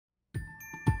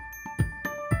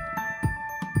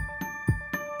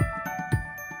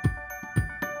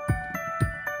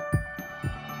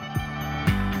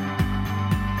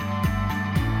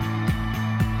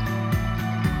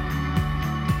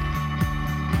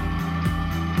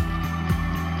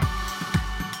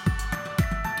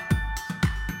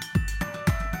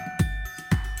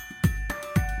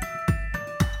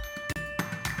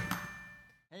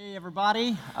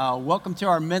everybody. Welcome to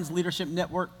our Men's Leadership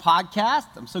Network podcast.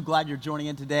 I'm so glad you're joining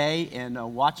in today and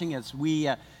watching as we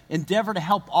endeavor to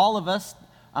help all of us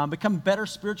become better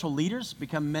spiritual leaders,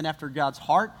 become men after God's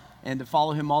heart, and to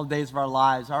follow Him all the days of our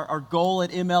lives. Our goal at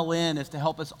MLN is to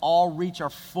help us all reach our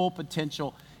full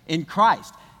potential in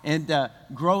Christ and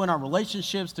grow in our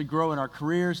relationships, to grow in our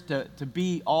careers, to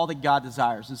be all that God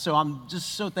desires. And so I'm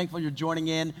just so thankful you're joining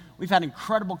in. We've had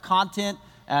incredible content.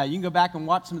 You can go back and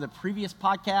watch some of the previous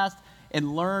podcasts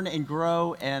and learn and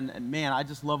grow. And man, I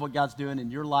just love what God's doing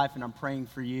in your life, and I'm praying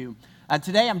for you.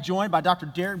 Today, I'm joined by Dr.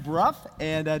 Derek Bruff,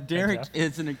 and Derek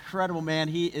is an incredible man.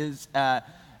 He is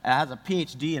has a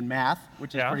PhD in math,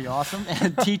 which is pretty awesome,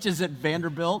 and teaches at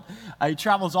Vanderbilt. He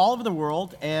travels all over the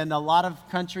world and a lot of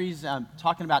countries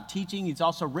talking about teaching. He's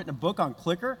also written a book on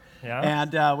Clicker,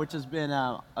 and which has been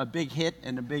a big hit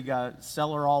and a big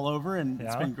seller all over, and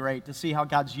it's been great to see how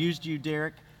God's used you,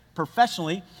 Derek,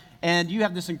 professionally. And you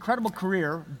have this incredible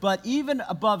career, but even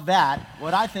above that,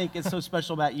 what I think is so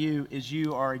special about you is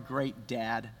you are a great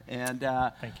dad. And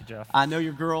thank you, Jeff. I know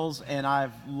your girls, and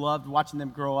I've loved watching them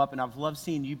grow up, and I've loved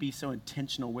seeing you be so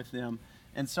intentional with them.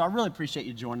 And so I really appreciate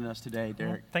you joining us today,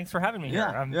 Derek. Well, thanks for having me here.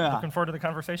 I'm looking forward to the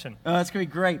conversation. It's going to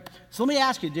be great. So let me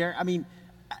ask you, Derek, I mean,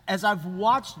 as I've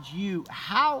watched you,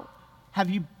 how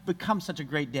have you become such a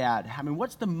great dad? I mean,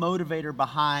 what's the motivator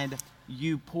behind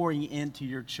you pouring into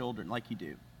your children like you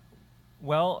do?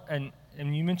 Well, and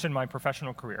you mentioned my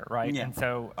professional career, right? Yeah. And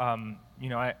so,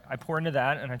 I pour into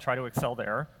that, and I try to excel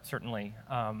there, certainly.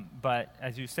 But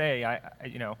as you say, I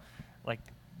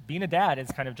being a dad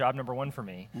is kind of job number one for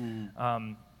me.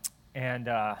 I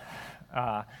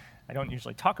don't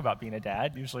usually talk about being a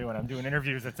dad. Usually when I'm doing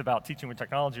interviews, it's about teaching with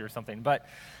technology or something. But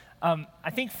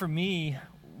I think for me,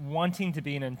 wanting to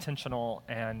be an intentional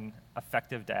and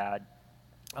effective dad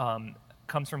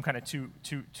comes from kind of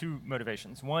two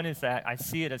motivations. One is that I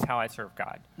see it as how I serve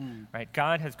God, right?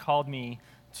 God has called me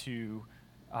to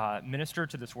minister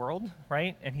to this world,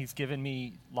 right? And He's given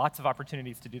me lots of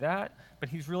opportunities to do that, but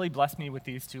He's really blessed me with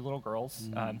these two little girls.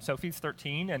 Sophie's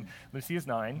 13 and Lucy is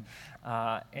 9.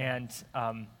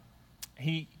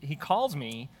 He calls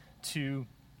me to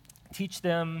teach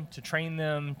them, to train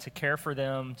them, to care for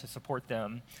them, to support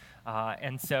them.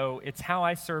 And so it's how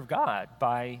I serve God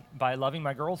by loving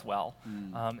my girls well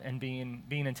and being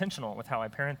intentional with how I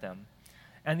parent them.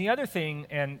 And the other thing,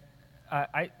 and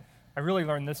I really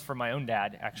learned this from my own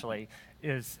dad, actually,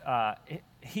 is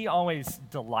he always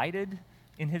delighted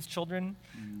in his children,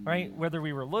 right? Whether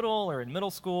we were little or in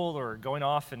middle school or going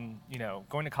off and,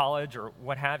 going to college or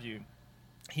what have you,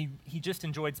 he just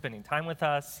enjoyed spending time with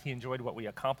us. He enjoyed what we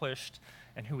accomplished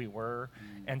and who we were.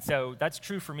 And so that's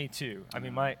true for me too. I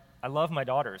mean, I love my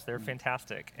daughters. They're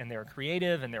fantastic, and they're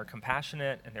creative, and they're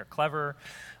compassionate, and they're clever,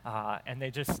 and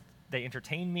they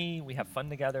entertain me. We have fun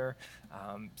together.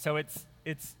 So it's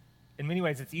in many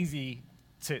ways it's easy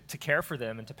to care for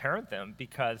them and to parent them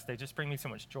because they just bring me so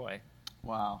much joy.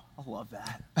 Wow, I love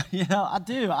that. I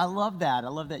do. I love that. I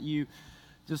love that you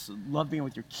just love being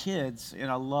with your kids, and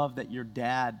I love that your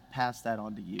dad passed that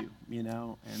on to you.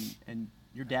 And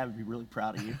your dad would be really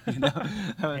proud of you.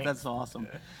 That's awesome.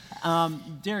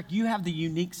 Derek, you have the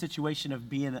unique situation of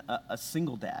being a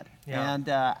single dad. Yeah. And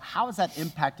how has that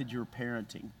impacted your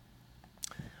parenting?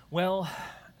 Well,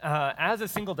 as a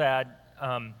single dad,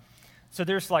 so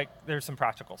there's some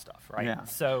practical stuff, right? Yeah.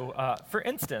 So, for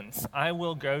instance, I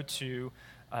will go to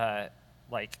a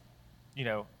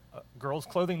girls'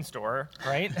 clothing store,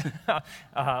 right?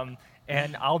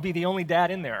 And I'll be the only dad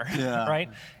in there, right?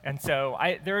 And so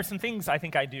there are some things I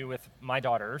think I do with my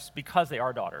daughters, because they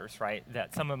are daughters, right,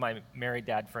 that some of my married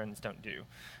dad friends don't do.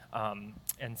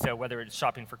 And so whether it's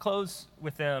shopping for clothes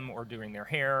with them or doing their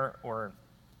hair or,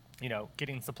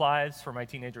 getting supplies for my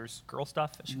teenagers' girl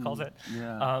stuff, as she calls it.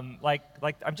 Yeah.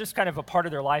 I'm just kind of a part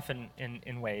of their life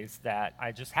in ways that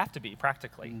I just have to be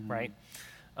practically, right?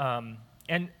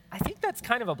 And I think that's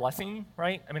kind of a blessing,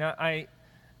 right? I mean,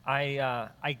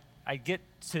 I get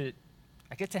to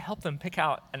help them pick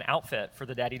out an outfit for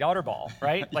the daddy-daughter ball,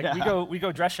 right? We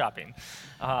go dress shopping.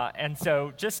 And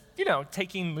so just,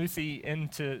 taking Lucy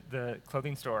into the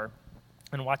clothing store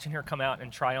and watching her come out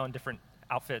and try on different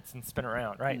outfits and spin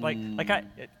around, right?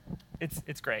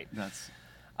 It's great.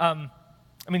 Some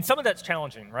of that's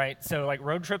challenging, right? So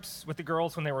road trips with the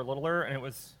girls when they were littler, and it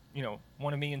was,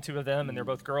 one of me and two of them, and they're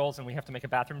both girls, and we have to make a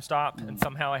bathroom stop, and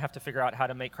somehow I have to figure out how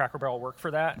to make Cracker Barrel work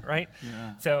for that, right?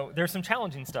 Yeah. So there's some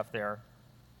challenging stuff there.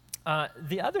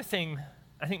 The other thing,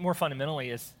 I think more fundamentally,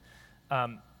 is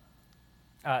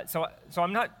so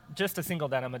I'm not just a single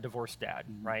dad, I'm a divorced dad,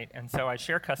 right? And so I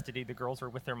share custody. The girls are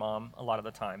with their mom a lot of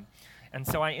the time. And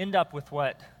so I end up with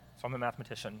what so I'm a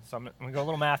mathematician, so I'm going to go a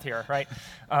little math here, right?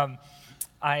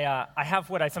 I have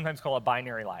what I sometimes call a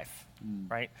binary life,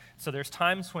 right? So there's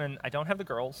times when I don't have the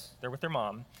girls, they're with their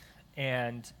mom,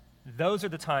 and those are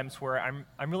the times where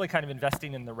I'm really kind of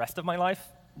investing in the rest of my life,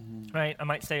 right? I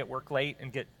might stay at work late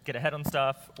and get ahead on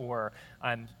stuff, or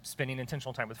I'm spending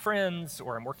intentional time with friends,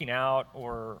 or I'm working out,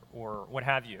 or what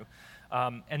have you.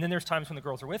 And then there's times when the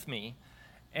girls are with me,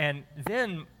 and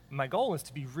then my goal is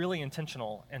to be really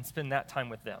intentional and spend that time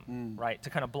with them, right? To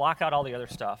kind of block out all the other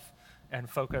stuff and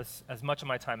focus as much of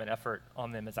my time and effort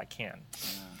on them as I can.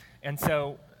 Yeah. And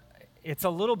so it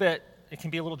can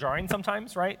be a little jarring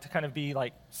sometimes, right? To kind of be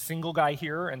like single guy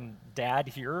here and dad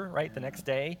here, right, the next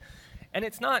day. And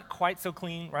it's not quite so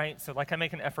clean, right? So like I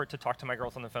make an effort to talk to my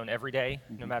girls on the phone every day,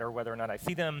 no matter whether or not I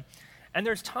see them. And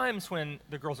there's times when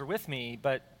the girls are with me,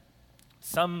 but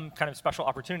some kind of special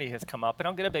opportunity has come up, and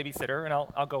I'll get a babysitter, and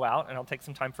I'll go out, and I'll take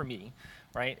some time for me,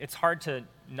 right? It's hard to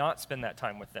not spend that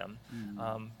time with them.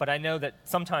 But I know that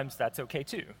sometimes that's okay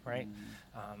too, right?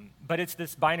 But it's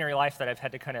this binary life that I've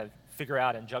had to kind of figure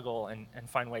out and juggle and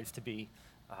find ways to be,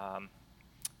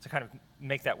 to kind of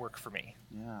make that work for me.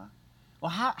 Yeah. Well,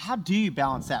 how do you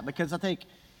balance that? Because I think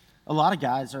a lot of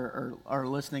guys are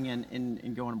listening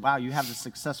and going, wow, you have a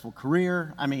successful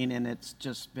career. I mean, and it's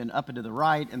just been up and to the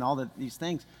right and all these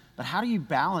things. But how do you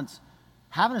balance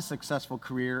having a successful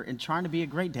career and trying to be a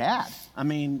great dad? I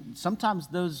mean, sometimes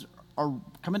those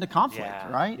come into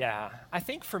conflict, right? Yeah. I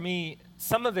think for me,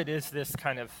 some of it is this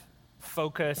kind of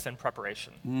focus and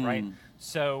preparation, right?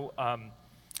 So,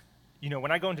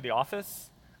 when I go into the office,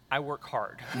 I work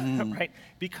hard, right?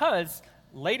 Because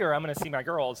later I'm going to see my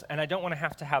girls, and I don't want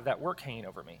to have that work hanging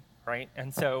over me, right?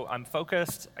 And so I'm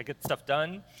focused, I get stuff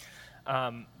done.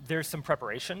 There's some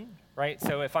preparation, right?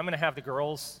 So if I'm going to have the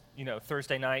girls,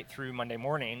 Thursday night through Monday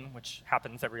morning, which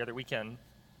happens every other weekend,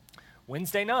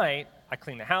 Wednesday night, I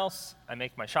clean the house, I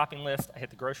make my shopping list, I hit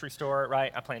the grocery store,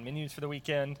 right? I plan menus for the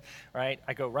weekend, right?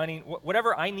 I go running,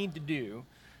 whatever I need to do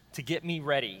to get me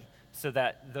ready so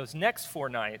that those next 4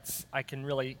 nights I can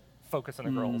really focus on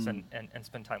the girls and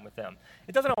spend time with them.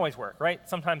 It doesn't always work, right?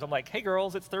 Sometimes I'm like, hey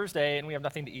girls, it's Thursday and we have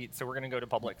nothing to eat, so we're going to go to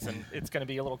Publix, and it's going to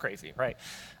be a little crazy, right?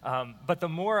 But the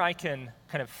more I can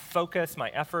kind of focus my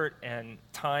effort and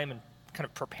time and kind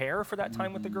of prepare for that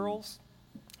time with the girls,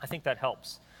 I think that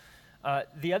helps.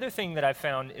 The other thing that I've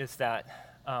found is that,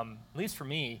 at least for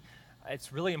me,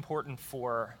 it's really important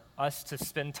for us to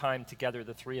spend time together,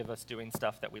 the 3 of us, doing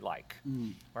stuff that we like,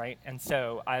 right? And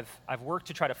so I've worked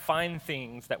to try to find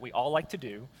things that we all like to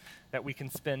do, that we can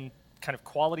spend kind of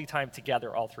quality time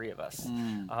together, all 3 of us.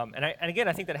 And again,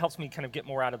 I think that helps me kind of get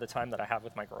more out of the time that I have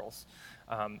with my girls.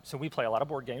 So we play a lot of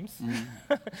board games,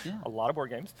 a lot of board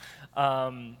games.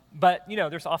 But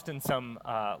there's often some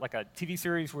like a TV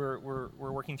series we're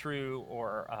working through,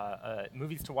 or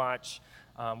movies to watch.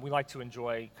 We like to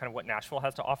enjoy kind of what Nashville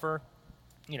has to offer.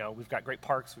 We've got great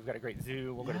parks, we've got a great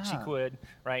zoo, we'll go to Cheekwood,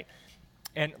 right?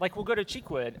 And like we'll go to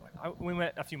Cheekwood. We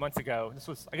went a few months ago. This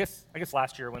was, I guess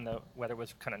last year when the weather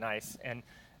was kind of nice. And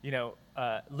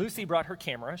Lucy brought her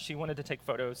camera. She wanted to take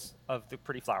photos of the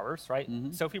pretty flowers, right?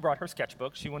 Sophie brought her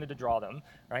sketchbook. She wanted to draw them,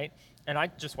 right? And I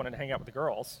just wanted to hang out with the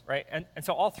girls, right? And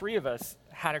so all 3 of us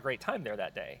had a great time there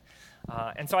that day.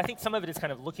 And so I think some of it is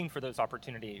kind of looking for those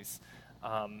opportunities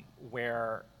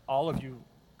where all of you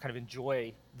kind of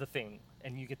enjoy the thing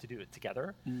and you get to do it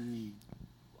together.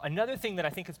 Another thing that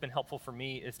I think has been helpful for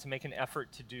me is to make an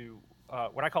effort to do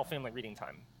what I call family reading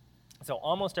time. So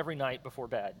almost every night before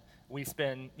bed, we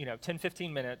spend 10,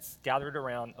 15 minutes gathered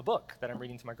around a book that I'm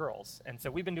reading to my girls. And so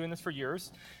we've been doing this for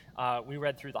years. We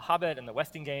read through The Hobbit and The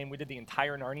Westingame. We did the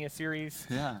entire Narnia series.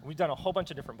 Yeah. We've done a whole bunch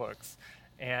of different books.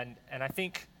 And I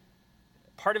think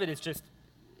part of it is just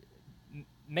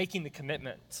making the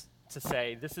commitment to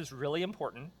say, this is really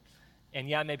important. And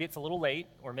yeah, maybe it's a little late,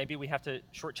 or maybe we have to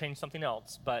shortchange something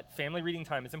else, but family reading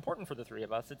time is important for the 3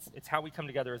 of us. It's how we come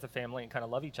together as a family and kind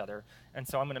of love each other. And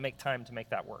so I'm going to make time to make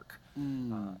that work,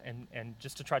 and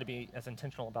just to try to be as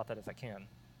intentional about that as I can.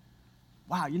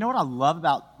 Wow, you know what I love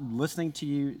about listening to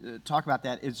you talk about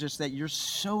that is just that you're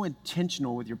so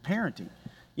intentional with your parenting.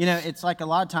 It's like a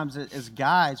lot of times as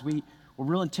guys, we're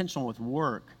real intentional with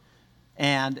work.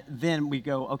 And then we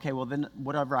go, okay, well then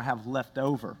whatever I have left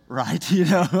over, right? Do you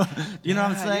know what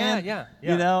I'm saying? Yeah.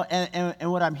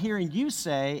 And what I'm hearing you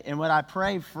say, and what I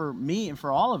pray for me and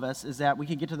for all of us, is that we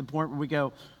can get to the point where we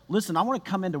go, listen, I want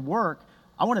to come into work,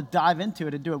 I want to dive into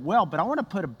it and do it well, but I want to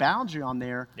put a boundary on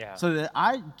there so that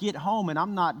I get home and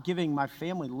I'm not giving my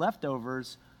family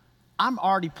leftovers. I'm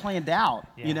already planned out.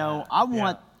 I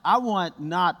want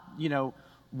not,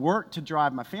 work to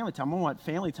drive my family time. I want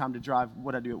family time to drive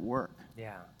what I do at work.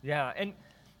 Yeah. And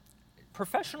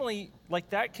professionally,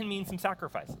 like that can mean some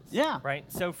sacrifices. Yeah. Right.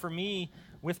 So for me,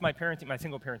 with my parenting, my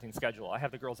single parenting schedule, I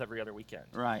have the girls every other weekend.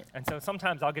 Right. And so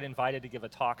sometimes I'll get invited to give a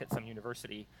talk at some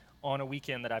university on a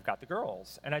weekend that I've got the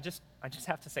girls, and I just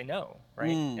have to say no, right?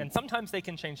 And sometimes they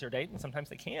can change their date, and sometimes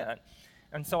they can't.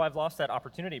 And so I've lost that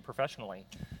opportunity professionally.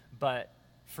 But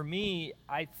for me,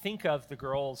 I think of the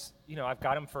girls, I've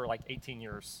got them for like 18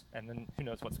 years, and then who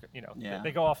knows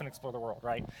they go off and explore the world,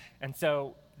 right? And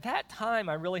so that time,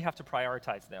 I really have to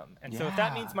prioritize them. And so if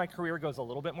that means my career goes a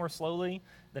little bit more slowly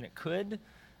than it could,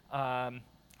 I'm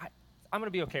going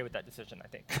to be okay with that decision, I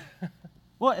think.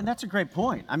 Well, and that's a great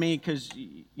point. I mean, because,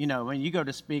 when you go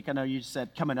to speak, I know you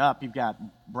said coming up, you've got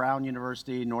Brown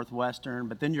University, Northwestern,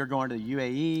 but then you're going to the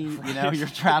UAE, you're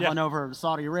traveling over to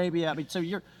Saudi Arabia. I mean, so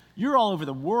you're all over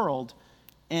the world,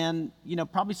 and,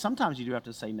 probably sometimes you do have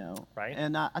to say no. Right.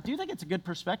 And I do think it's a good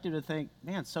perspective to think,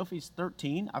 man, Sophie's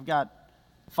 13. I've got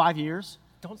 5 years.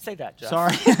 Don't say that, Jeff.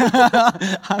 Sorry.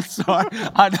 I'm sorry.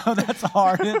 I know that's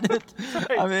hard, isn't it?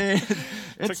 Right. I mean,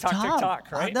 it's TikTok, tough.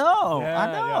 TikTok, right? I know. Yeah,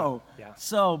 I know. yeah.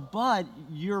 So, but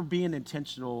you're being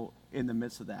intentional in the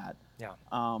midst of that. Yeah.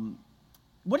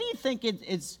 What do you think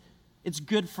it's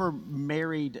good for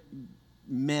married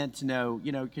men to know,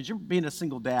 because you're being a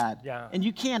single dad. Yeah. And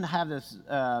you can have this,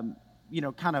 kind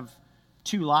of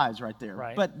two lives right there.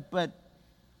 Right. But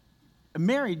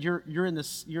married, you're in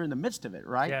the midst of it,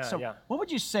 right? Yeah, so yeah. what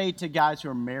would you say to guys who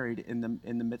are married in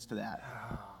the midst of that?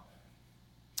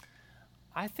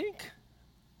 I think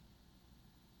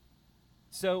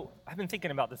so. I've been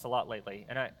thinking about this a lot lately,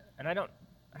 and I don't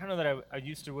know that I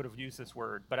used to would have used this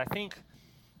word, but I think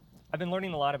I've been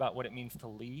learning a lot about what it means to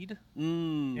lead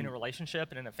in a relationship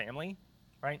and in a family,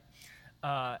 right?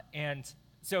 And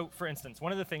so, for instance,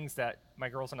 one of the things that my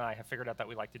girls and I have figured out that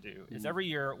we like to do is every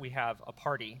year we have a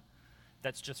party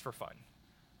that's just for fun,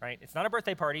 right? It's not a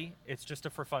birthday party, it's just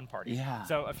a for fun party. Yeah.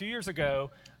 So a few years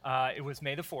ago, it was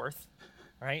May the 4th,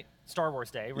 right? Star Wars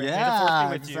Day. May the Yeah, 4th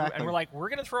be with you. exactly. And we're like, we're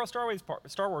gonna throw a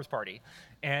Star Wars party.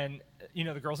 And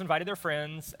the girls invited their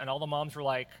friends, and all the moms were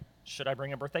like, should I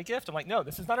bring a birthday gift? I'm like, no,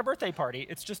 this is not a birthday party,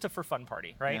 it's just a for fun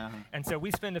party, right? Yeah. And so we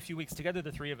spend a few weeks together,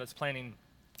 the three of us, planning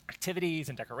activities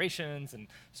and decorations and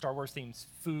Star Wars themed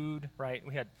food, right?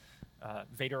 We had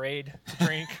Vaderade to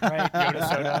drink, right? Yoda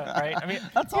soda, right? I mean,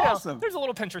 That's awesome. There's a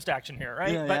little Pinterest action here,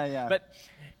 right? Yeah. But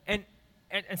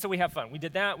and so we have fun. We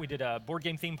did that. We did a board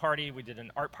game theme party. We did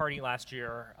an art party last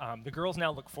year. The girls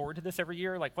now look forward to this every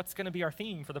year. Like, what's going to be our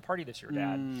theme for the party this year,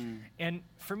 Dad? And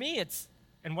for me,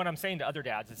 and what I'm saying to other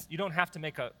dads is, you don't have to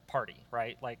make a party,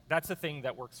 right? Like, that's the thing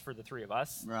that works for the three of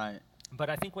us. Right. But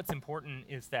I think what's important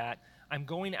is that I'm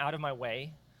going out of my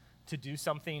way to do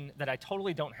something that I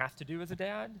totally don't have to do as a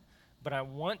dad, but I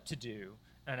want to do,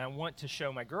 and I want to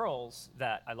show my girls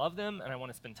that I love them, and I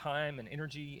want to spend time and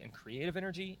energy and creative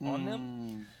energy on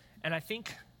them. And I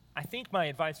think my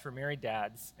advice for married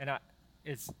dads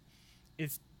is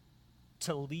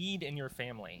to lead in your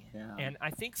family. Yeah. And I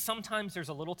think sometimes there's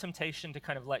a little temptation to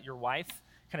kind of let your wife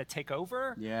kind of take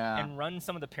over and run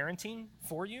some of the parenting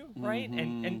for you, right?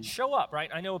 And show up, right?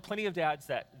 I know plenty of dads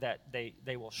that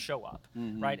they will show up,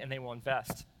 right? And they will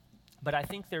invest. But I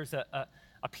think there's a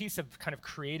piece of kind of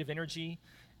creative energy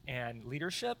and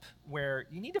leadership where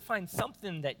you need to find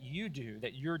something that you do,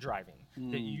 that you're driving,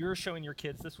 that you're showing your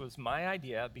kids, this was my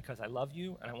idea because I love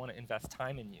you and I want to invest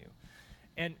time in you.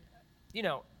 And,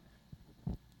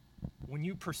 when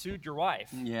you pursued your wife,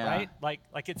 right? Like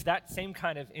it's that same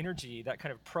kind of energy, that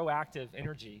kind of proactive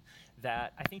energy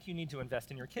that I think you need to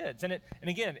invest in your kids. And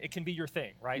again, it can be your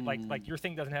thing, right? Like your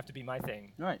thing doesn't have to be my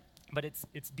thing. Right. But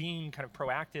it's being kind of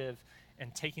proactive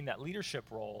and taking that leadership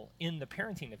role in the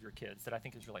parenting of your kids that I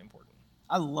think is really important.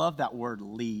 I love that word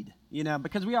lead,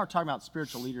 because we are talking about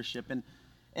spiritual leadership, and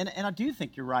I do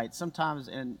think you're right. Sometimes,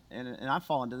 and I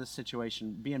fall into this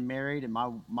situation, being married, and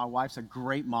my wife's a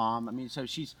great mom. I mean,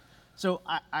 so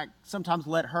I sometimes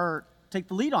let her take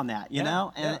the lead on that,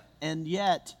 and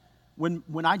yet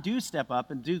when I do step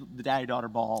up and do the daddy-daughter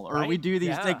ball, or we do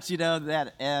these things,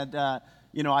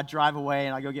 I drive away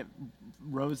and I go get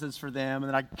roses for them,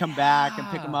 and then I come back and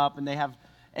pick them up, and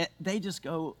they just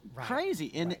go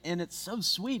crazy, and it's so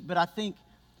sweet. But I think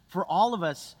for all of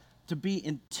us to be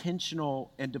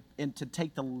intentional and to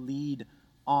take the lead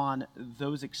on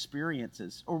those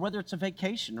experiences, or whether it's a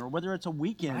vacation or whether it's a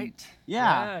weekend. Right.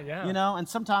 Yeah. Yeah. And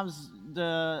sometimes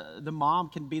the mom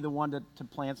can be the one to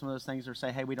plan some of those things, or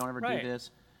say, hey, we don't ever do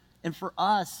this. And for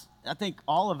us, I think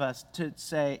all of us to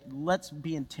say, let's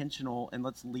be intentional and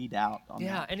let's lead out on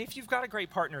Yeah, that. and if you've got a great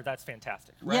partner, that's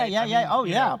fantastic, right? Yeah. Oh,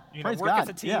 yeah. Praise Praise work God. as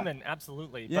a team, Yeah. and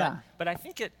absolutely. Yeah. But I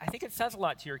think it says a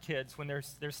lot to your kids when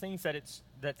there's things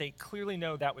that they clearly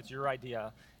know that was your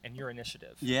idea and your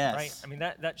initiative. Yes. Right. I mean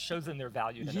that shows them they're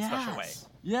valued in a special way.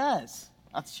 Yes.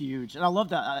 That's huge. And I love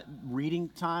that reading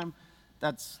time.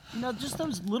 That's, just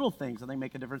those little things I think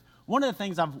make a difference. One of the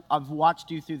things I've watched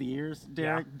you through the years,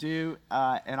 Derek, do,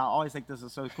 and I always think this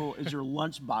is so cool, is your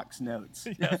lunchbox notes.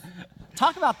 Yes.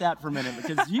 Talk about that for a minute,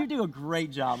 because you do a great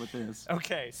job with this.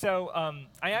 Okay, so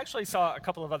I actually saw a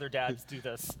couple of other dads do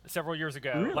this several years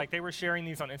ago. Really? Like, they were sharing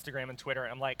these on Instagram and Twitter,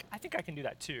 and I'm like, I think I can do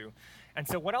that too. And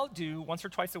so what I'll do once or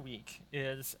twice a week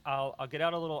is I'll get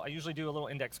out I usually do a little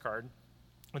index card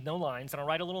with no lines, and I'll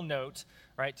write a little note,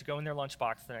 right, to go in their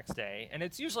lunchbox the next day. And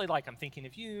it's usually like, I'm thinking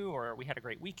of you, or we had a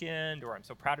great weekend, or I'm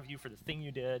so proud of you for the thing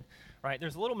you did, right?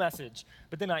 There's a little message,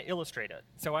 but then I illustrate it.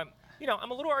 So I'm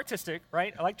a little artistic,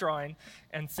 right? I like drawing,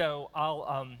 and so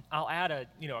I'll add a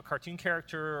cartoon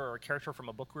character or a character from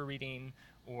a book we're reading,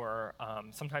 or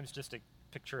sometimes just a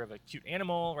picture of a cute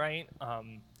animal, right?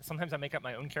 Sometimes I make up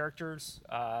my own characters.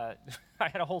 I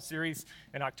had a whole series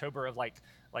in October of like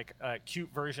cute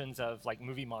versions of like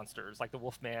movie monsters, like the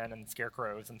Wolfman and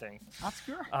scarecrows and things. That's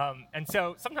good. And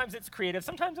so sometimes it's creative.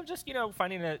 Sometimes I'm just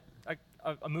finding a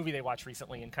movie they watched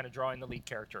recently and kind of drawing the lead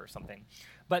character or something.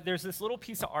 But there's this little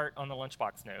piece of art on the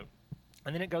lunchbox note,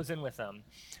 and then it goes in with them,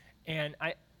 and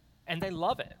they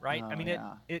love it, right? Oh, I mean,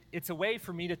 yeah. it's a way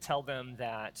for me to tell them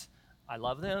that I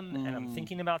love them and I'm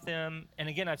thinking about them. And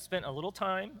again, I've spent a little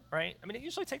time, right? I mean, it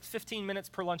usually takes 15 minutes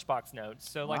per lunchbox note.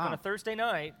 So like on a Thursday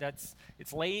night,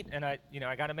 it's late, and I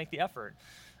got to make the effort.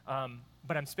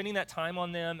 But I'm spending that time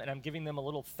on them, and I'm giving them a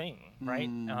little thing, right?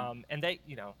 And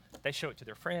they show it to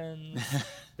their friends.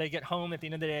 They get home at the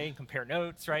end of the day and compare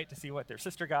notes, right, to see what their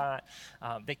sister got.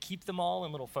 They keep them all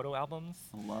in little photo albums.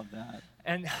 I love that.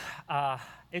 And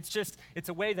it's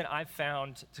a way that I've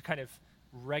found to kind of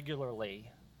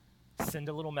regularly send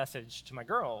a little message to my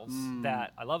girls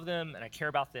that I love them and I care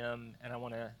about them, and I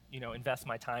want to, invest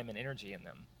my time and energy in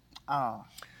them. Oh,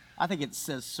 I think it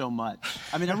says so much.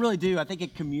 I mean, I really do. I think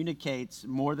it communicates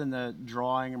more than the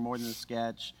drawing or more than the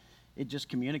sketch. It just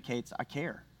communicates, I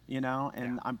care, and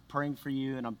I'm praying for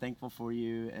you, and I'm thankful for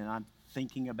you, and I'm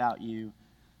thinking about you.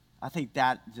 I think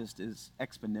that just is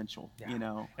exponential,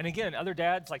 And again, other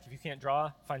dads, like, if you can't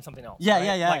draw, find something else. Yeah,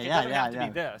 right? yeah, like, it doesn't have to yeah.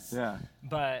 be this. Yeah.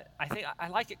 But I think I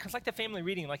like it because, like, the family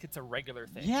reading, like, it's a regular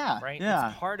thing. Yeah, right? yeah.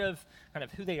 It's part of kind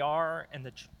of who they are and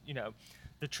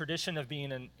the tradition of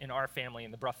being in our family,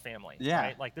 in the Bruff family. Yeah.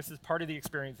 Right? Like, this is part of the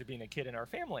experience of being a kid in our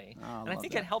family. Oh, and I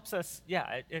think it helps us.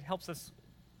 Yeah, it helps us.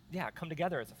 Yeah, come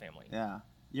together as a family. Yeah.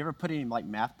 You ever put any like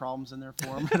math problems in there for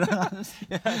them?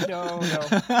 No.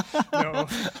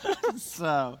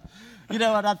 So,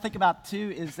 what I think about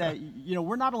too is that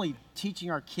we're not only teaching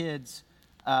our kids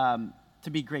to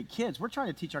be great kids, we're trying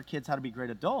to teach our kids how to be great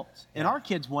adults. And our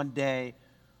kids one day,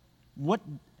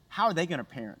 how are they going to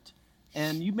parent?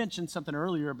 And you mentioned something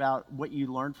earlier about what you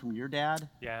learned from your dad.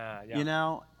 Yeah.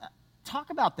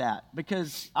 Talk about that,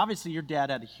 because obviously your dad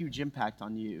had a huge impact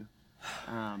on you.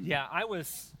 Yeah, I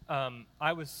was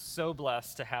so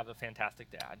blessed to have a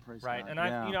fantastic dad, Praise right? God.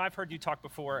 And I've heard you talk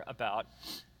before about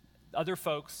other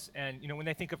folks, and when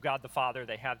they think of God the Father,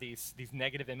 they have these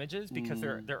negative images because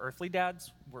their earthly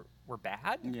dads were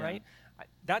bad, right?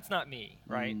 That's not me,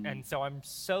 right? And so I'm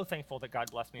so thankful that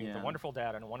God blessed me with a wonderful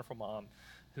dad and a wonderful mom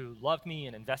who loved me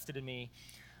and invested in me,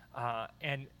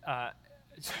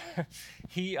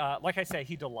 he, like I say,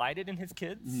 he delighted in his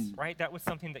kids, right? That was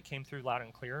something that came through loud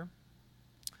and clear.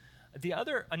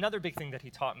 Another big thing that he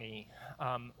taught me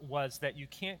was that you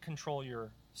can't control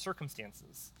your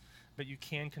circumstances, but you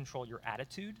can control your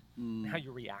attitude and how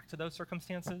you react to those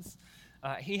circumstances.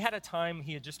 He had a time,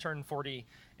 he had just turned 40,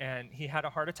 and he had a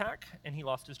heart attack, and he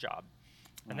lost his job.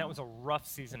 And that was a rough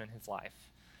season in his life.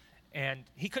 And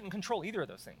he couldn't control either of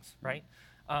those things, right?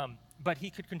 But he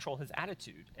could control his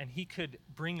attitude, and he could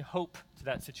bring hope to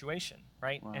that situation,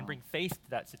 right? Wow. And bring faith to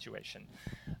that situation.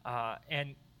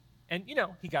 And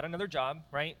he got another job,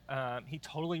 right? He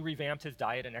totally revamped his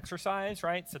diet and exercise,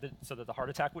 right? So that the heart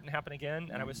attack wouldn't happen again.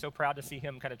 And I was so proud to see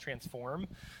him kind of transform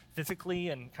physically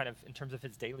and kind of in terms of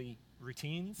his daily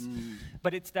routines.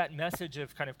 But it's that message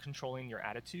of kind of controlling your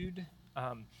attitude.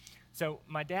 So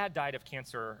my dad died of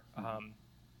cancer, I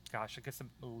guess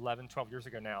 11, 12 years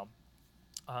ago now.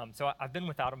 So I've been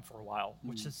without him for a while,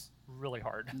 which is really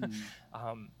hard,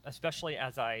 especially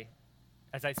as I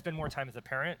spend more time as a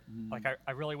parent. Like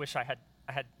I really wish I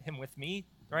I had him with me,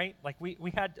 right? Like we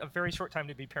had a very short time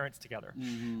to be parents together,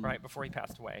 right, before he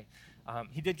passed away.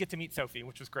 He did get to meet Sophie,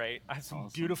 which was great. I have some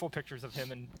beautiful pictures of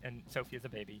him and Sophie as a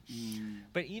baby.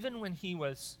 But even when he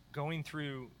was going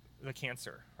through the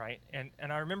cancer, right? And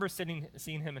I remember seeing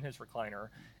him in his recliner,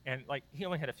 and like he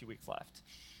only had a few weeks left.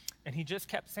 And he just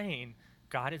kept saying,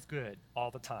 God is good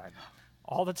all the time.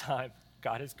 All the time,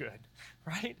 God is good,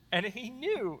 right? And he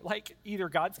knew, like, either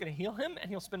God's going to heal him and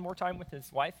he'll spend more time with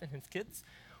his wife and his kids,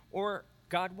 or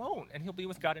God won't and he'll be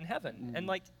with God in heaven. And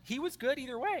like, he was good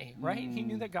either way, right? He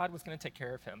knew that God was going to take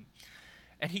care of him.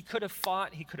 And he could have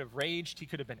fought, he could have raged, he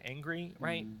could have been angry,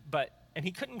 right? And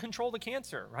he couldn't control the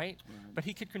cancer, right? But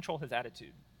he could control his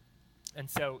attitude. And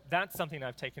so that's something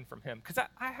I've taken from him. Because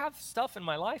I have stuff in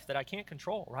my life that I can't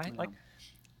control, right? Yeah. Like,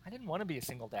 I didn't want to be a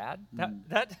single dad.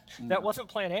 That wasn't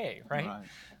plan A, right?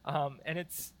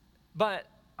 But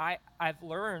I've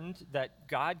learned that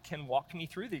God can walk me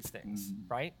through these things,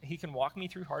 right? He can walk me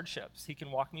through hardships. He can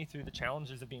walk me through the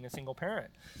challenges of being a single parent,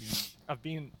 of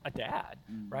being a dad,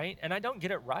 right? And I don't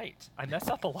get it right. I mess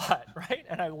up a lot, right?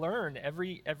 And I learn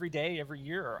every day, every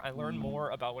year. I learn more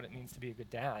about what it means to be a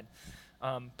good dad.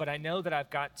 But I know that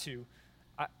I've got to,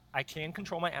 I can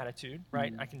control my attitude,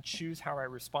 right? I can choose how I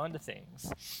respond to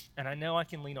things. And I know I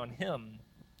can lean on him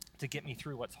to get me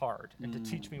through what's hard and to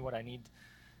teach me what I need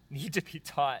to be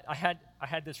taught. I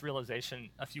had this realization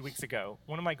a few weeks ago.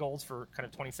 One of my goals for kind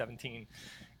of 2017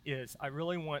 is I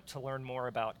really want to learn more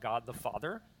about God the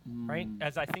Father, right?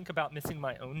 As I think about missing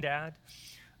my own dad,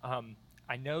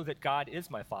 I know that God is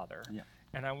my father,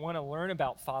 and I want to learn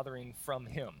about fathering from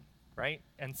him, right?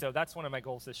 And so that's one of my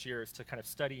goals this year, is to kind of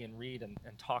study and read and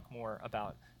talk more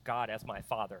about God as my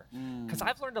father. Because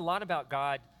I've learned a lot about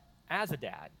God as a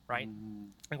dad, right?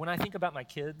 And when I think about my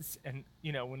kids, and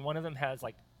when one of them has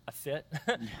like a fit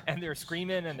and they're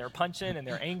screaming and they're punching and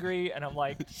they're angry, and I'm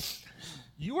like,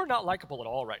 you are not likable at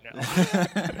all right now.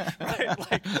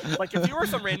 Right? Like if you were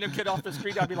some random kid off the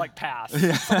street, I'd be like, pass.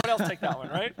 Someone else take that one,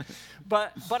 right?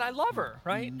 But I love her,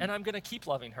 right? And I'm going to keep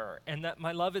loving her. And that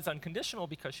my love is unconditional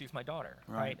because she's my daughter,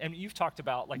 right? And you've talked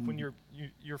about like when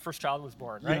your first child was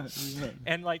born, right?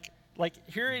 And like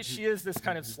here she is, this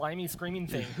kind of slimy, screaming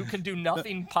thing who can do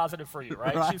nothing positive for you,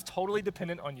 right? She's totally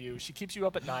dependent on you. She keeps you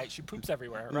up at night. She poops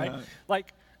everywhere, right?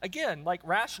 Like, again, like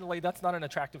rationally, that's not an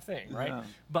attractive thing, right?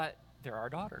 But they're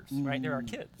our daughters, right? They're our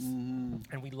kids.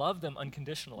 And we love them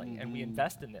unconditionally, and we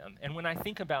invest in them. And when I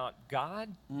think about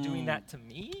God doing that to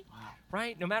me,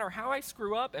 right? No matter how I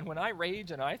screw up, and when I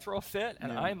rage and I throw a fit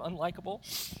and I'm unlikable,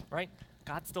 right?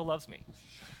 God still loves me.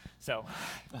 So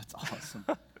that's awesome.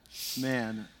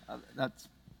 Man,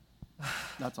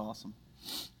 that's awesome.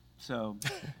 So,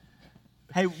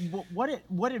 hey,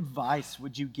 what advice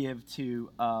would you give to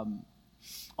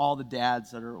all the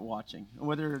dads that are watching,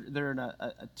 whether they're in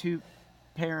a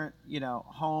two-parent,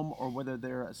 home, or whether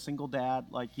they're a single dad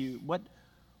like you?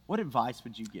 What advice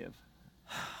would you give?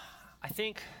 I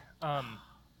think,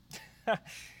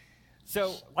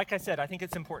 so like I said, I think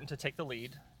it's important to take the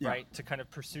lead, right? To kind of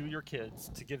pursue your kids,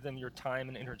 to give them your time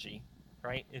and energy,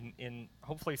 right? In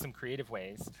hopefully some creative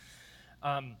ways.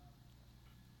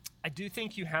 I do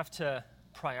think you have to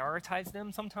prioritize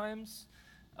them sometimes.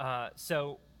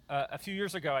 So a few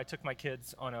years ago, I took my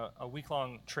kids on a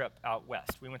week-long trip out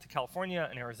west. We went to California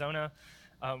and Arizona.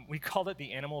 We called it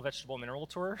the Animal, Vegetable, Mineral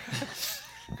Tour.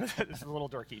 This is a little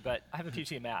dorky, but I have a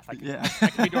PhD in math. I can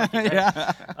be dorky,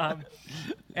 right?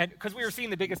 And because we were seeing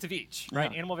the biggest of each,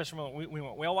 right? Animal, vegetable. We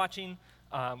went whale watching.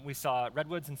 We saw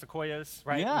redwoods and sequoias,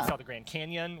 right? We saw the Grand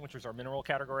Canyon, which was our mineral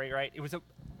category, right? It was an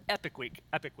epic week,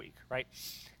 right?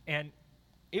 And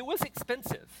it was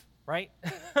expensive, right?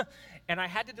 And I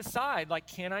had to decide, like,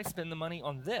 can I spend the money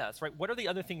on this, right? What are the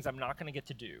other things I'm not going to get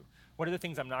to do? What are the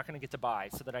things I'm not going to get to buy,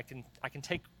 so that I can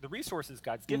take the resources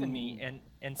God's given me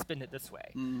and spend it this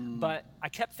way? But I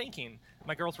kept thinking,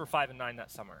 my girls were 5 and 9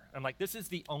 that summer. I'm like, this is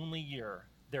the only year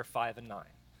they're 5 and 9.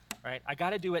 Right? I got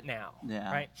to do it now,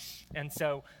 right? And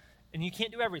so, and you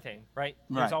can't do everything, right?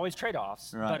 There's always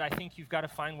trade-offs, but I think you've got to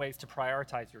find ways to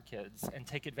prioritize your kids and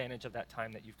take advantage of that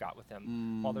time that you've got with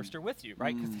them while they're still with you,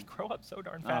 right? Because they grow up so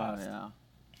darn fast.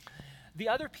 The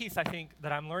other piece I think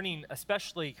that I'm learning,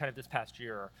 especially kind of this past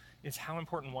year, is how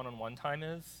important one-on-one time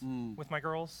is with my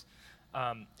girls.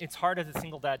 It's hard as a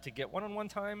single dad to get one-on-one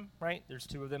time, right? There's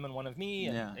 2 of them and 1 of me,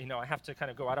 and I have to kind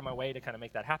of go out of my way to kind of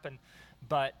make that happen.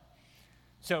 But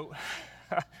so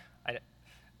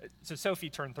Sophie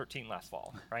turned 13 last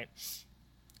fall, right?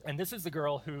 And this is the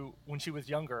girl who, when she was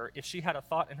younger, if she had a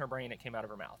thought in her brain, it came out of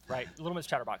her mouth, right? Little Miss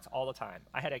Chatterbox all the time.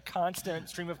 I had a constant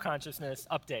stream of consciousness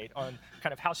update on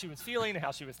kind of how she was feeling and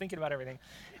how she was thinking about everything.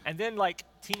 And then, like,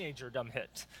 teenagerdom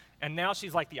hit. And now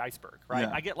she's like the iceberg, right?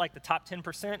 Yeah. I get like the top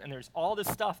 10%, and there's all this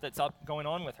stuff that's up going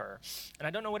on with her. And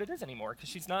I don't know what it is anymore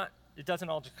because it doesn't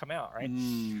all just come out, right?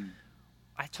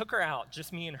 I took her out,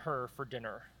 just me and her, for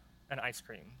dinner and ice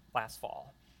cream last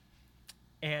fall.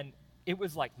 And it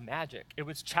was like magic. It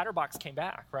was Chatterbox came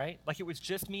back, right? Like it was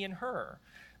just me and her.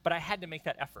 But I had to make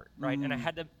that effort, right? And I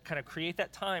had to kind of create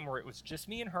that time where it was just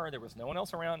me and her. There was no one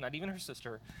else around, not even her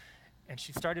sister. And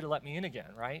she started to let me in again,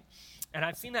 right? And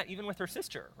I've seen that even with her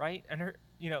sister, right? And her,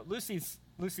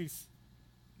 Lucy's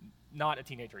not a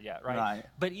teenager yet, right? Right.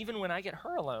 But even when I get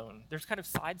her alone, there's kind of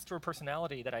sides to her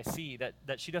personality that I see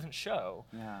that she doesn't show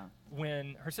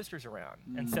when her sister's around.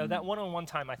 And so that one-on-one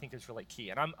time I think is really key.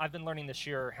 And I've been learning this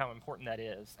year how important that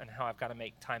is and how I've got to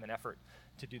make time and effort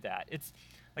to do that. It's,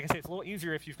 like I say, it's a little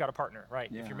easier if you've got a partner, right?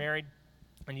 Yeah. If you're married,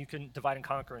 and you can divide and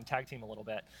conquer and tag team a little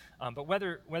bit. But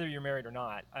whether you're married or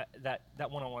not, that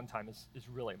one-on-one time is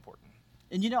really important.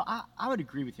 And I would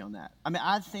agree with you on that. I mean,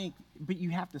 I think, but you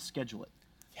have to schedule it.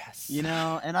 Yes.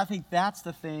 And I think that's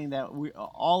the thing that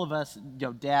all of us,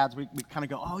 dads, we kind of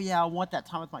go, oh yeah, I want that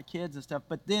time with my kids and stuff.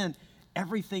 But then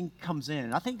everything comes in.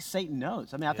 And I think Satan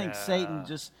knows. I mean, I think Satan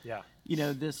just,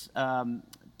 this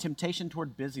temptation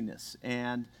toward busyness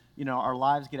and, our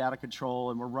lives get out of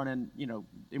control and we're running,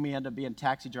 and we end up being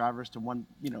taxi drivers to one,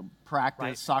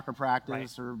 practice, soccer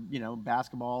practice or,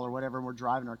 basketball or whatever. And we're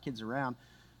driving our kids around.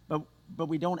 But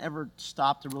we don't ever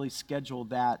stop to really schedule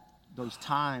those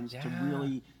times to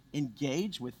really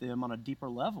engage with them on a deeper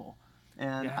level.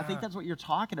 And I think that's what you're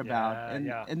talking about.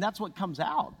 And that's what comes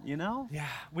out, Yeah.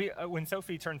 We when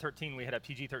Sophie turned 13, we had a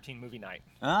PG-13 movie night.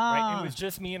 Ah. Right? It was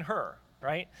just me and her,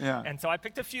 right? Yeah. And so I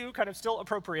picked a few kind of still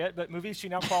appropriate, but movies she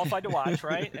now qualified to watch,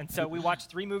 right? And so we watched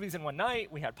 3 movies in one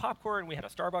night. We had popcorn. We had a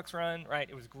Starbucks run, right?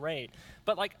 It was great.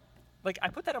 But like I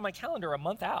put that on my calendar a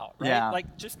month out, right? Yeah.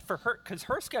 Like just for her, because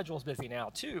her schedule's busy now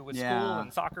too with school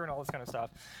and soccer and all this kind of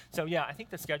stuff. So yeah, I think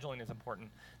the scheduling is important.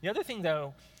 The other thing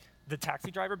though, the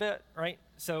taxi driver bit, right?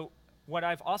 So what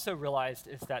I've also realized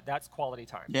is that that's quality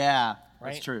time. Yeah,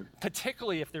 right? that's true.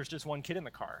 Particularly if there's just one kid in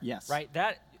the car. Yes. Right?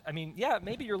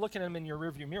 Maybe you're looking at them in your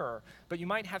rearview mirror, but you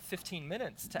might have 15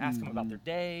 minutes to ask them about their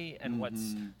day and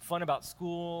what's fun about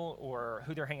school or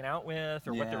who they're hanging out with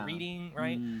or what they're reading,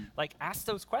 right? Like, ask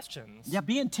those questions. Yeah,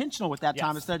 be intentional with that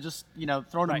time instead of just,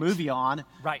 throwing a Right. movie on,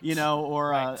 Right. or,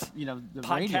 Right. the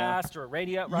podcast radio. or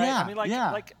radio, right? Yeah,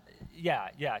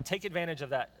 I mean, take advantage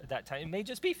of that time. It may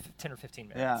just be 10 or 15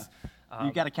 minutes. Yeah,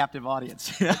 you've got a captive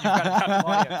audience. You've got a captive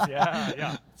audience.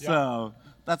 Yeah. So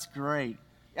that's great.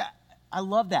 Yeah, I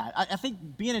love that. I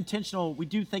think being intentional, we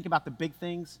do think about the big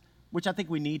things, which I think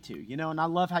we need to, and I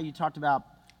love how you talked about,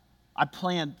 I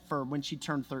planned for when she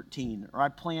turned 13, or I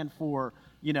planned for,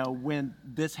 when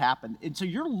this happened. And so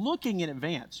you're looking in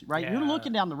advance, right? Yeah. You're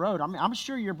looking down the road. I mean, I'm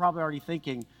sure you're probably already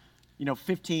thinking,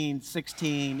 15,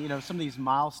 16, some of these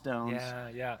milestones.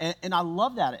 Yeah. And I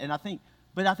love that. And I think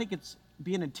it's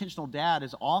being an intentional dad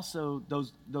is also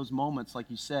those moments, like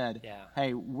you said,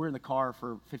 hey, we're in the car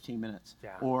for 15 minutes,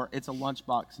 or it's a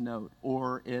lunchbox note,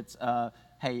 or it's,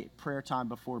 hey, prayer time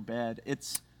before bed.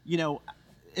 It's,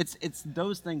 it's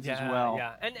those things as well.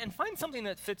 Yeah, and find something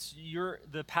that fits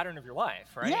the pattern of your life,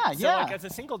 right? Yeah, so like as a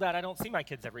single dad, I don't see my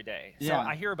kids every day. So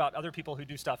I hear about other people who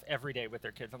do stuff every day with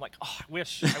their kids. I'm like, oh, I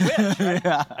wish, right?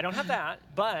 I don't have that,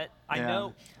 but I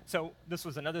know. So this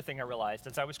was another thing I realized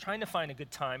as I was trying to find a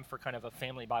good time for kind of a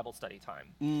family Bible study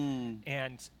time.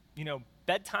 And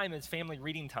bedtime is family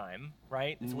reading time,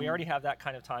 right? So we already have that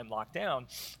kind of time locked down.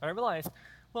 And I realized,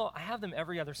 well, I have them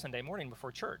every other Sunday morning before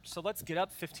church. So let's get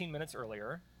up 15 minutes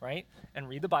earlier, right? And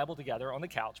read the Bible together on the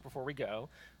couch before we go.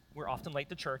 We're often late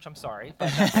to church, I'm sorry,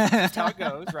 but that's how it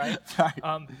goes, right?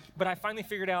 But I finally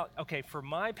figured out, okay, for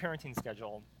my parenting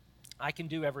schedule, I can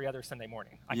do every other Sunday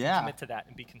morning. I can commit to that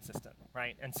and be consistent,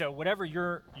 right? And so whatever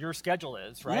your schedule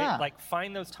is, right? Like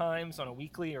find those times on a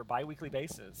weekly or bi-weekly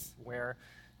basis where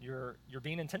you're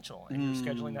being intentional and you're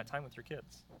scheduling that time with your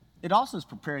kids. It also is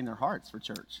preparing their hearts for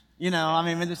church.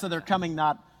 I mean, so they're coming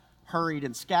not hurried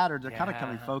and scattered. They're kind of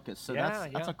coming focused. So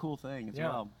that's a cool thing as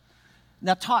well.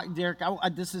 Now, talk, Derek.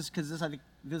 This is because I think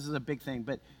this is a big thing.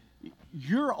 But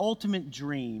your ultimate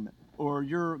dream or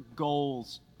your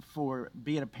goals for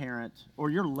being a parent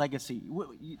or your legacy.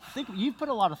 You've put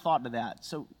a lot of thought into that.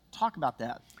 So talk about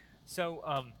that.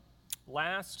 So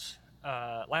last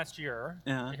year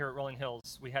here at Rolling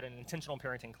Hills, we had an intentional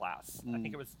parenting class. I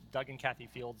think it was Doug and Kathy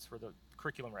Fields were the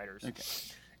curriculum writers. Okay.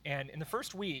 And in the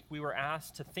first week, we were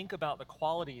asked to think about the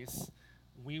qualities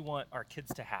we want our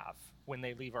kids to have when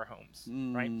they leave our homes,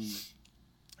 right?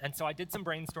 And so I did some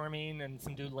brainstorming and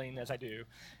some doodling, as I do.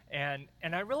 And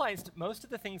I realized most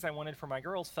of the things I wanted for my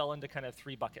girls fell into kind of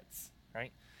 3 buckets,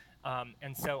 right?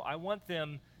 And so I want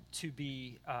them to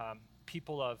be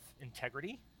people of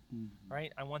integrity,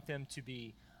 right? I want them to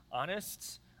be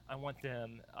honest. I want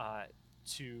them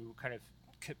to kind of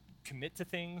commit to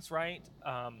things, right?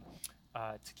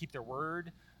 To keep their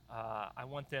word. I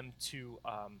want them to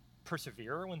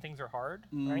persevere when things are hard,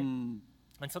 right?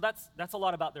 And so that's a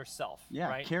lot about their self, Yeah,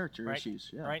 right? character right? issues,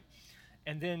 yeah. Right?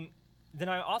 And then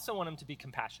I also want them to be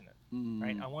compassionate,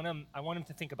 right? I want them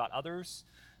to think about others,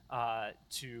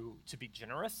 to be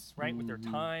generous, right, with their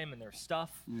time and their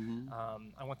stuff.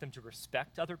 I want them to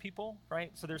respect other people,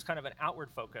 right? So there's kind of an outward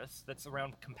focus that's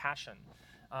around compassion.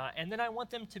 And then I want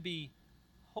them to be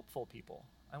hopeful people.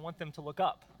 I want them to look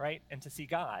up, right, and to see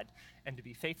God, and to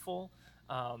be faithful,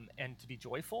 and to be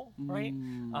joyful, right,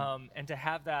 and to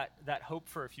have that hope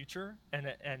for a future,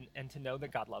 and to know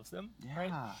that God loves them,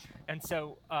 right. And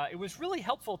so it was really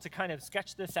helpful to kind of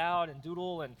sketch this out and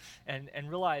doodle and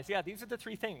realize, yeah, these are the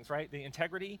three things, right? The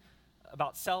integrity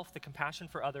about self, the compassion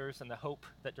for others, and the hope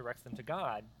that directs them to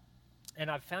God.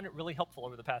 And I've found it really helpful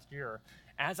over the past year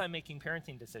as I'm making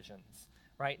parenting decisions.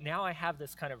 Right now, I have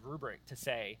this kind of rubric to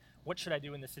say, what should I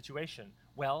do in this situation?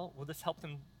 Well, will this help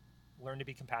them learn to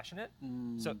be compassionate?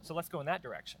 So let's go in that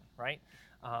direction, right?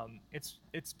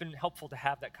 It's been helpful to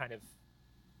have that kind of,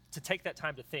 to take that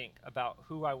time to think about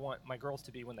who I want my girls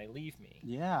to be when they leave me.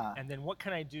 Yeah. And then what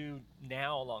can I do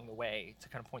now along the way to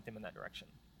kind of point them in that direction?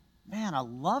 Man, I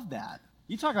love that.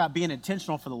 You talk about being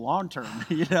intentional for the long term.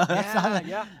 That's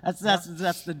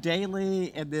the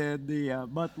daily, and then the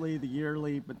monthly, the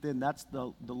yearly, but then that's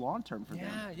the long term for them.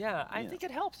 Yeah. I think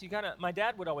it helps. My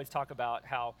dad would always talk about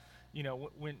how,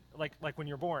 when when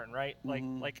you're born, right?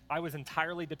 Like I was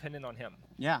entirely dependent on him.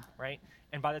 Yeah. Right.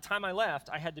 And by the time I left,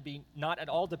 I had to be not at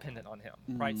all dependent on him.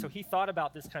 Right. So he thought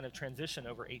about this kind of transition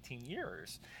over 18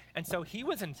 years, and so he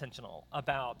was intentional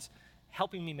about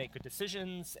helping me make good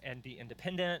decisions and be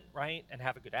independent, right, and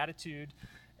have a good attitude.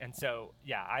 And so,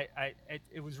 yeah,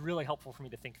 it was really helpful for me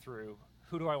to think through,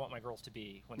 who do I want my girls to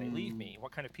be when they leave me?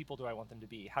 What kind of people do I want them to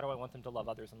be? How do I want them to love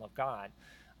others and love God?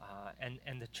 And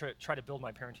to try to build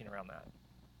my parenting around that.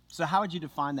 So how would you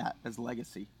define that as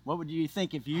legacy? What would you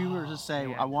think if you were to say,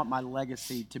 man. I want my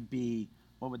legacy to be,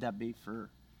 what would that be for?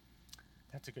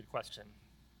 That's a good question.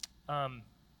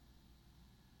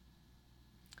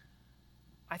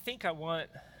 I think I want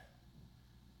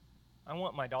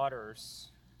my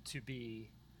daughters to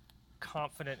be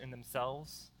confident in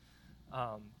themselves,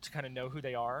 to kind of know who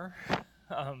they are,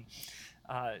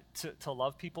 to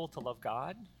love people, to love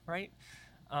God, right?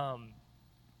 I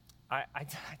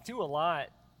do a lot.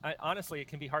 Honestly, it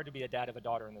can be hard to be a dad of a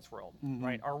daughter in this world,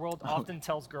 right? Our world often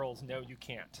tells girls, no, you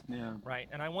can't, right?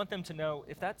 And I want them to know,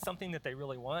 if that's something that they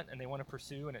really want and they want to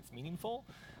pursue and it's meaningful,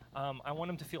 I want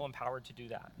them to feel empowered to do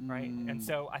that, right? And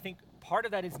so I think part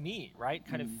of that is me, right?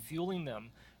 Kind of fueling them,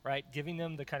 right? Giving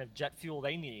them the kind of jet fuel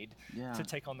they need to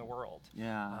take on the world.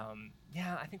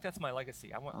 I think that's my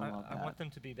legacy. I want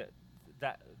them to be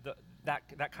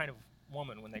that kind of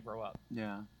woman when they grow up.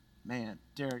 Yeah, man,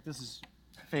 Derek, this is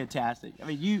fantastic. I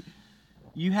mean,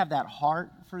 you have that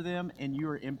heart for them, and you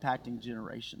are impacting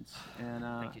generations. And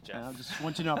Thank you, Jeff. And I just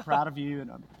want you to know I'm proud of you,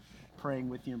 and I'm praying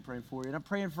with you and praying for you. And I'm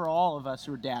praying for all of us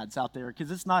who are dads out there,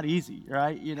 because it's not easy,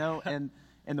 right?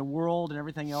 And the world and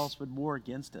everything else would war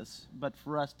against us. But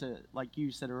for us to, like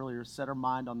you said earlier, set our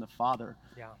mind on the Father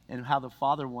and how the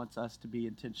Father wants us to be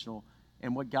intentional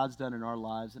and what God's done in our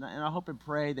lives. And I hope and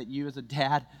pray that you as a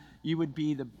dad, you would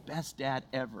be the best dad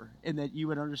ever, and that you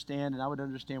would understand, and I would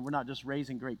understand, we're not just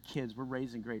raising great kids, we're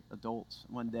raising great adults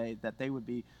one day, that they would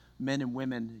be men and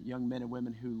women, young men and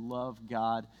women who love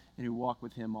God and who walk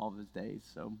with him all of his days.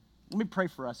 So let me pray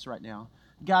for us right now.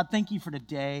 God, thank you for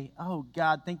today. Oh,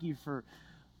 God, thank you for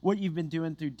what you've been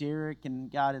doing through Derek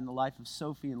and, God, in the life of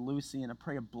Sophie and Lucy, and I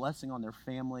pray a blessing on their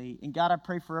family. And, God, I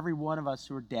pray for every one of us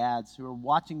who are dads, who are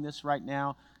watching this right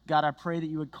now. God, I pray that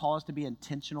you would call us to be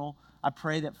intentional. I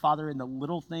pray that, Father, in the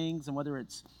little things, and whether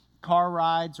it's car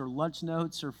rides or lunch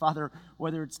notes, or, Father,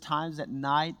 whether it's times at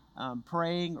night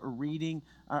praying or reading,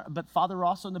 but, Father,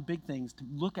 also in the big things, to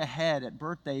look ahead at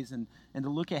birthdays and to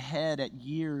look ahead at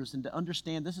years, and to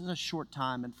understand this is a short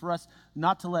time, and for us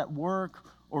not to let work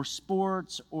or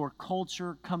sports or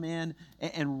culture come in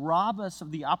and rob us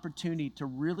of the opportunity to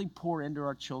really pour into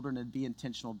our children and be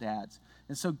intentional dads.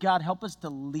 And so, God, help us to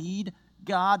lead.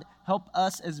 God, help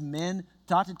us as men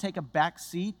not to take a back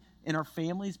seat in our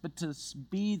families, but to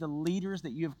be the leaders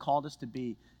that you have called us to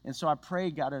be. And so I pray,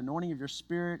 God, an anointing of your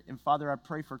Spirit. And Father, I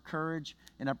pray for courage,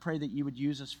 and I pray that you would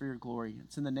use us for your glory.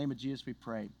 It's in the name of Jesus we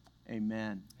pray.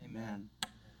 Amen. Amen.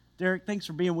 Derek, thanks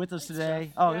for being with us today.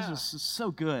 Jeff. Oh, This was so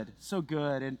good, so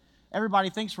good. And everybody,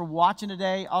 thanks for watching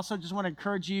today. Also, just want to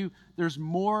encourage you, there's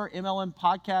more MLM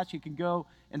podcasts. You can go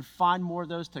and find more of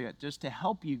those just to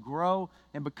help you grow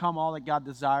and become all that God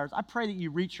desires. I pray that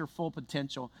you reach your full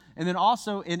potential. And then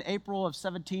also in April of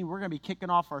 17, we're going to be kicking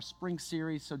off our spring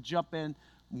series, so jump in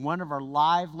one of our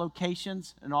live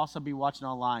locations and also be watching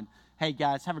online. Hey,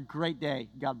 guys, have a great day.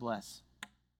 God bless.